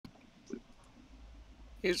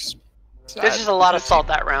He's sad. There's just a lot of salt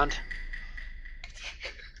that round.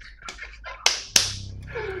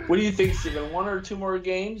 What do you think, Steven? 1 or 2 more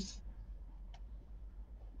games?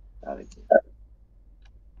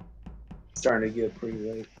 Starting to get pretty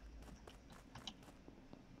late.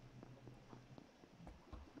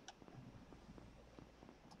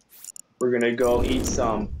 We're gonna go eat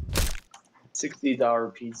some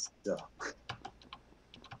 $60 pizza.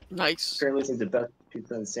 Nice. Apparently, it's like the best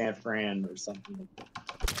pizza in San Fran or something.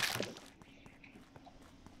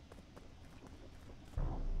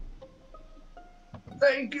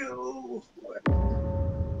 Thank you.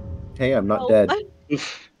 Hey, I'm not dead.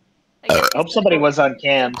 I hope somebody was on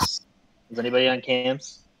cams. Was anybody on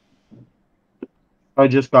cams? I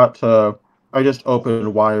just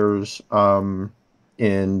opened wires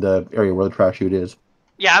in the area where the trash chute is.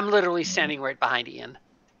 Yeah, I'm literally standing right behind Ian.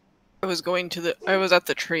 I was at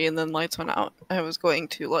the tree and then lights went out. I was going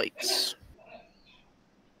to lights.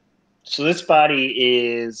 So this body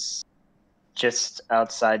is just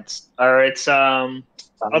outside, or it's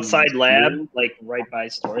outside lab, like right by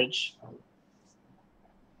storage.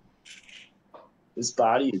 This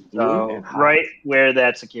body is blue So and hot. right where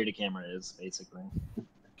that security camera is, basically.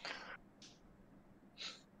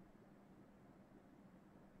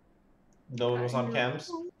 No one was on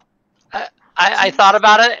cams? I thought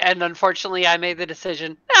about it, and unfortunately, I made the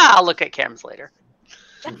decision. I'll look at cams later.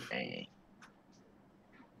 Okay.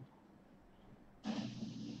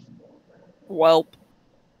 Welp.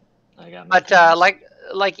 I got my But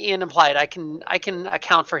like Ian implied, I can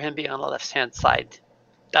account for him being on the left-hand side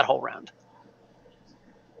that whole round.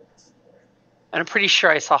 And I'm pretty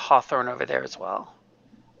sure I saw Hawthorne over there as well.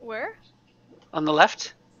 Where? On the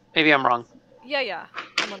left? Maybe I'm wrong. Yeah.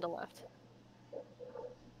 I'm on the left.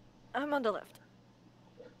 I'm on the left.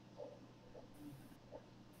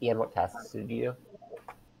 Ian, what tasks did you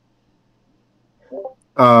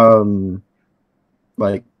do?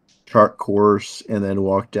 Like chart course and then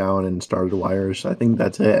walk down and started wires. I think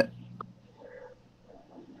that's it.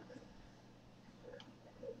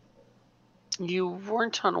 You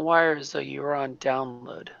weren't on wires, though. You were on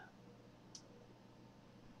download.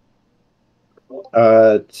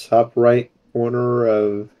 Top right corner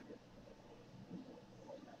of.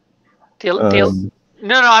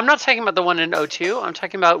 No, I'm not talking about the one in O2. I'm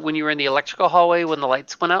talking about when you were in the electrical hallway when the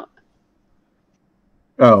lights went out.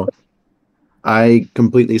 Oh, I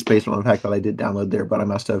completely spaced on the fact that I did download there, but I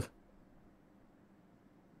must have.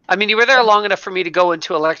 I mean, you were there long enough for me to go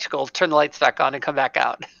into electrical, turn the lights back on, and come back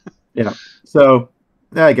out. Yeah. So,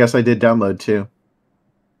 yeah, I guess I did download too.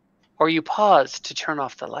 Or you paused to turn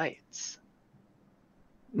off the lights.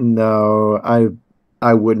 No,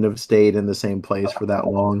 I wouldn't have stayed in the same place for that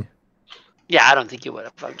long. Yeah, I don't think you would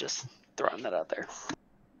have. I'm just throwing that out there.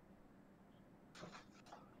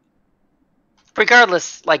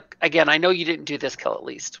 Regardless, like, again, I know you didn't do this kill at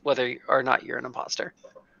least, whether or not you're an imposter.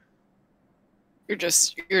 You're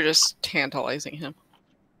just tantalizing him.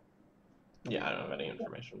 Yeah, I don't have any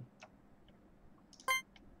information.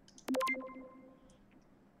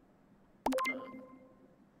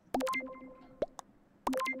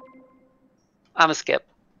 I'm a skip.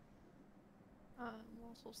 I'm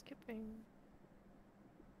also skipping.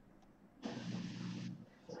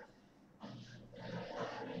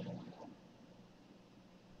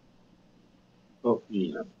 Oh,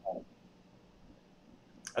 yeah.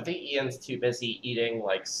 I think Ian's too busy eating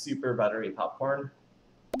like super buttery popcorn.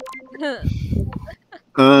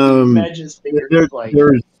 Imagine his fingers like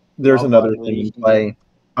there's another buttery. thing in play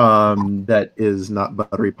that is not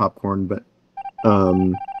buttery popcorn, but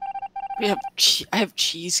I have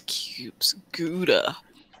cheese cubes. Gouda.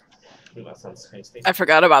 Ooh, that sounds tasty. I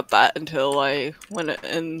forgot about that until I went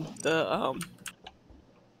into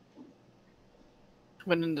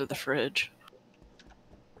the fridge.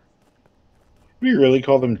 Do we really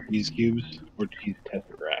call them cheese cubes or cheese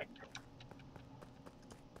tesseract?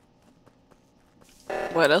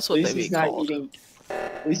 What else At would least they be he's not called?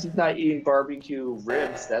 at least he's not eating barbecue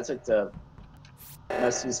ribs. That's like the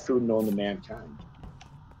messiest food known to mankind.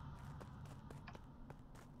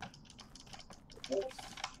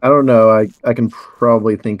 I don't know. I can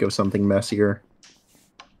probably think of something messier.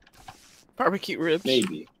 Barbecue ribs.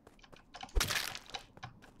 Maybe.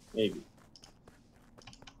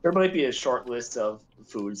 There might be a short list of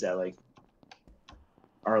foods that like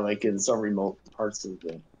are like in some remote parts of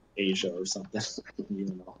Asia or something. You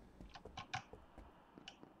don't know.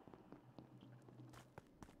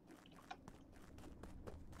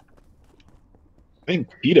 I think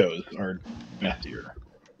Cheetos are messier.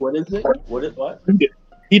 What is it? What?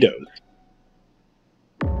 Cheetos.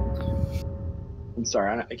 I'm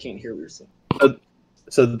sorry, I can't hear what you're saying.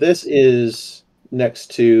 So this is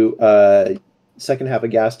next to second half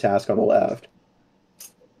of gas task on the left.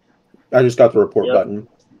 I just got the report button.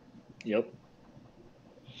 Yep.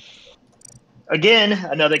 Again,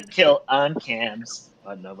 another kill on cams,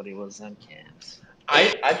 but nobody was on cams.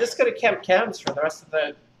 I'm just gonna camp cams for the rest of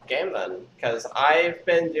the game then, because I've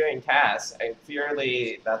been doing tasks, and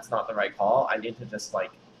clearly that's not the right call. I need to just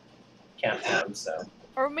like camp cams. So.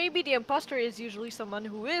 Or maybe the imposter is usually someone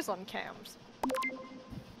who is on cams.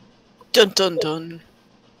 Dun dun dun.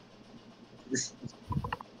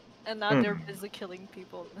 And now they're busy killing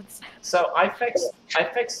people. So I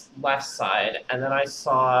fixed left side, and then I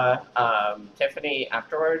saw Tiffany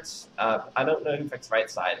afterwards. I don't know who fixed right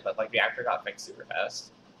side, but like the actor got fixed super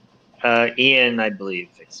fast. Ian, I believe,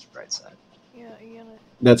 fixed right side. Yeah, Ian.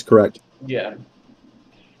 That's correct. Yeah.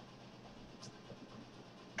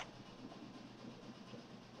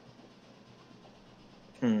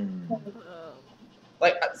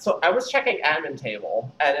 Like, so I was checking admin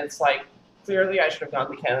table, and it's like, clearly I should have gone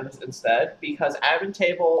to cannabis instead, because admin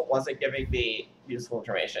table wasn't giving me useful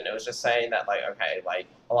information. It was just saying that, like, okay, like,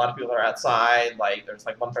 a lot of people are outside, like, there's,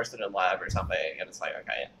 like, one person in lab or something, and it's like,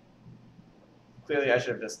 okay. Clearly I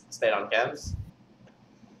should have just stayed on cams.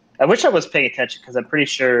 I wish I was paying attention, because I'm pretty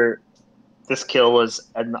sure this kill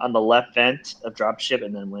was on the left vent of dropship,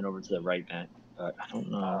 and then went over to the right vent. But I don't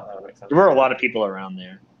know. That makes sense. There were a lot of people around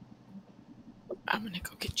there. I'm gonna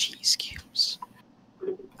go get cheese cubes.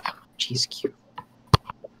 I want cheese cube.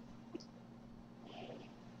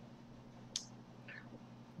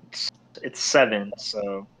 It's 7,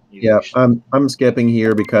 so Yeah, I'm skipping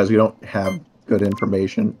here because we don't have good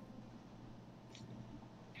information.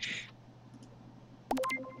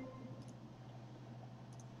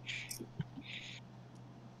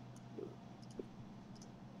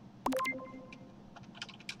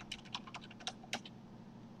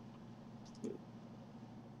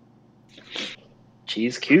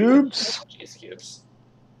 Cheese cubes. Cheese cubes.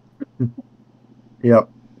 Yep.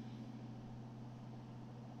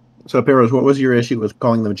 So, Peros, what was your issue with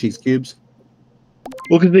calling them cheese cubes?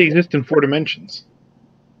 Well, because they exist in 4 dimensions.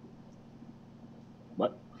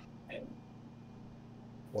 What?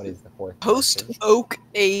 What is the fourth? Post oak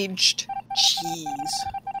aged cheese.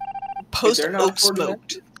 Post They're not oak 4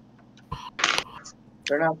 smoked.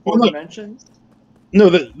 They're not Well, 4 look. dimensions? No,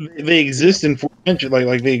 they exist in 4 dimensions,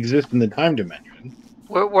 like they exist in the time dimension.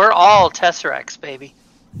 We're all Tesseracts, baby.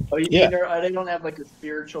 Oh, you Yeah. mean they don't have like a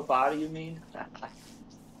spiritual body, you mean?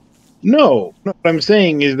 No, what I'm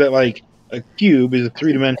saying is that like a cube is a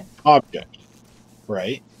 3-dimensional object,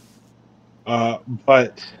 right?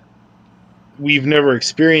 But we've never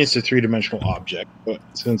experienced a 3-dimensional object, but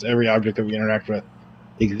since every object that we interact with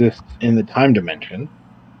exists in the time dimension,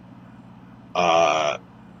 so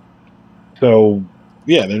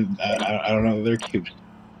yeah, I don't know, they're cubes.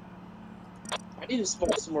 I need to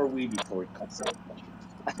smoke some more weed before it comes out.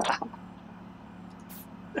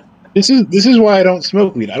 This is why I don't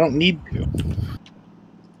smoke weed. I don't need to.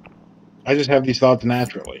 I just have these thoughts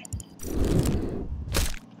naturally.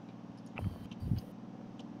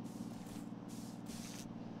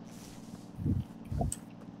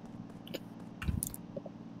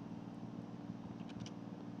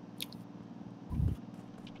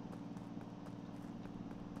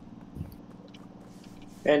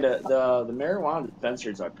 And the marijuana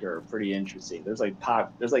dispensaries up here are pretty interesting. There's like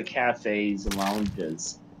cafes and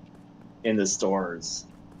lounges in the stores.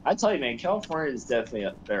 I tell you, man, California is definitely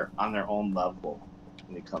up there on their own level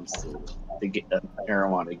when it comes to the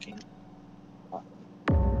marijuana game.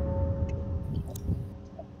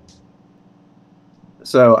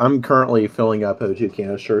 So I'm currently filling up O2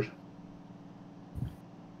 canisters.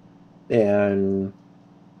 And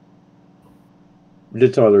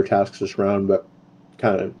did some other tasks this round, but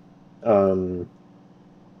kind of I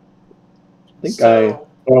think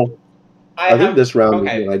I think this round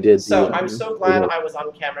is when I did. So I'm so glad I was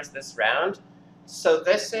on cameras this round. So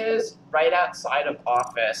this is right outside of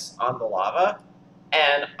office on the lava,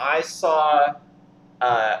 and I saw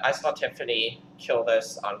Tiffany kill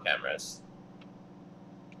this on cameras.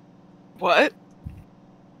 What?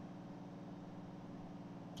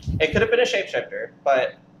 It could have been a shapeshifter,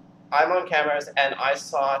 but I'm on cameras, and I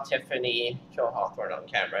saw Tiffany kill Hawthorne on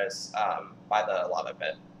cameras by the lava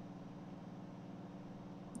pit.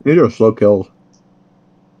 These are slow kills.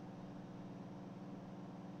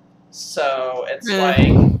 So it's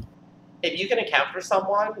like, if you can account for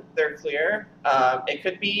someone, they're clear. It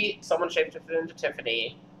could be someone shapeshifted into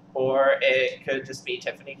Tiffany, or it could just be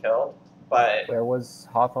Tiffany killed. But where was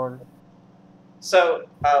Hawthorne? So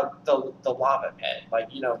the lava pit,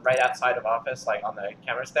 like, you know, right outside of office, like on the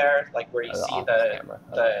cameras there, like where you see the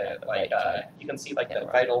right you can see like the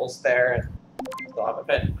vitals there. Still have a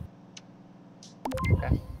pin.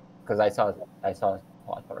 Okay. Because I saw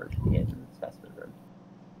Hawthorne in the specimen room.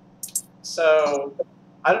 So,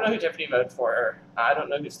 I don't know who Tiffany voted for. I don't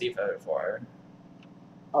know who Steve voted for.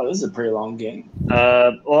 Oh, this is a pretty long game.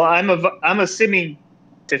 Well, I'm assuming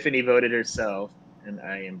Tiffany voted herself, and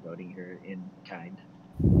I am voting her in kind.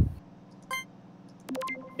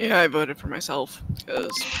 Yeah, I voted for myself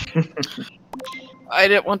because I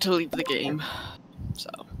didn't want to leave the game. So.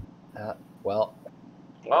 Well,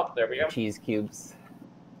 there we go. Cheese cubes.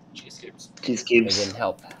 Cheese cubes. Cheese They cubes. didn't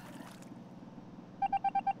help. That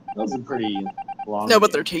was a pretty long No, but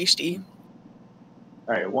game. they're tasty.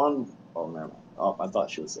 Alright, one. Oh, never mind. Oh, I thought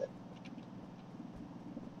she was it.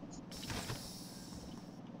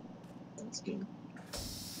 That's good.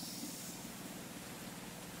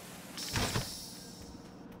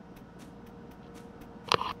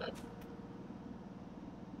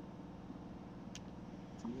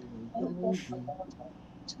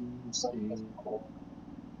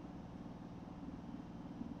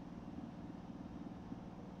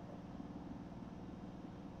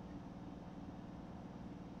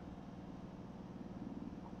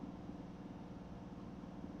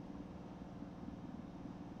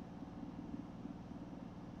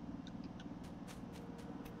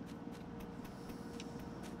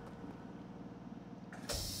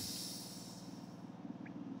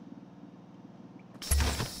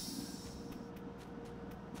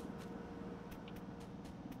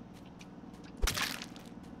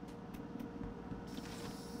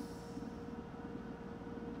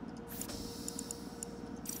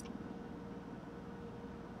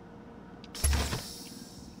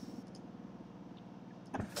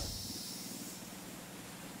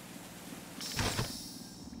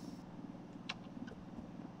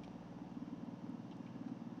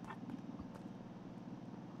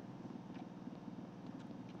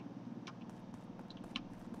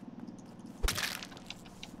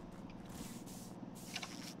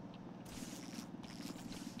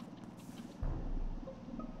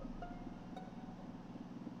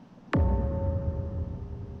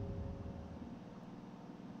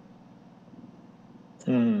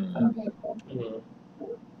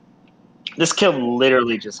 This kill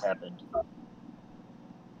literally just happened.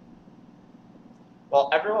 Well,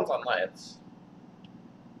 everyone's on lights.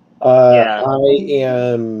 Yeah. I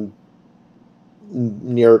am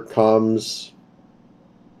near comms,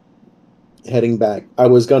 heading back. I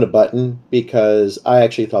was going to button because I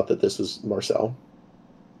actually thought that this was Marcel.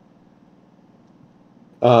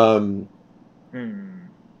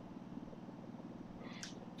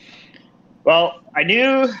 Well, I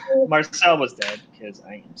knew Marcel was dead because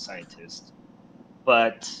I am scientist,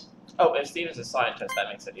 but Oh, if Steve is a scientist, that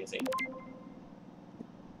makes it easy.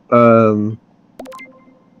 So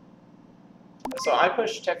I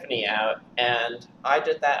pushed Tiffany out, and I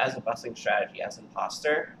did that as a busing strategy, as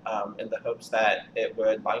imposter, in the hopes that it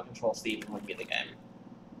would mind control Steve and win me the game.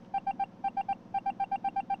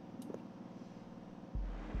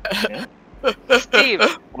 Steve,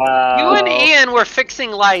 wow. you and Ian were fixing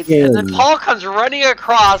lights, and then Paul comes running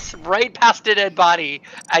across right past a dead body,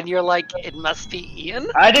 and you're like, it must be Ian?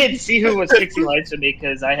 I didn't see who was fixing lights with me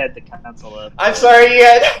because I had the console up. I'm sorry,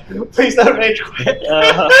 Ian! Please don't rage quit!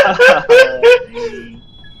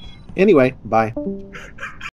 Anyway, bye.